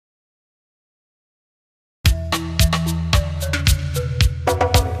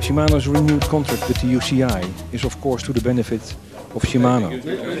Shimano's renewed contract with the UCI is of course to the benefit of Shimano,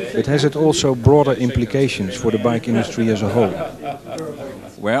 but has it also broader implications for the bike industry as a whole?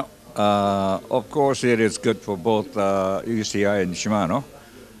 Well, of course it is good for both UCI and Shimano.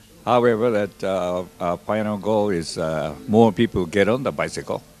 However, that our final goal is more people get on the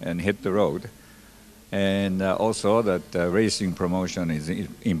bicycle and hit the road. And also that racing promotion is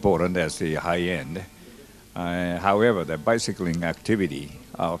important as the high end. However, the bicycling activity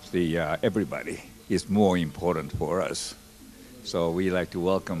of the everybody is more important for us. So we like to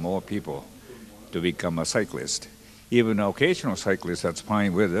welcome more people to become a cyclist. Even occasional cyclists, that's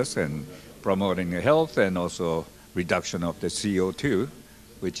fine with us, and promoting the health and also reduction of the CO2,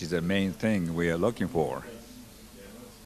 which is the main thing we are looking for.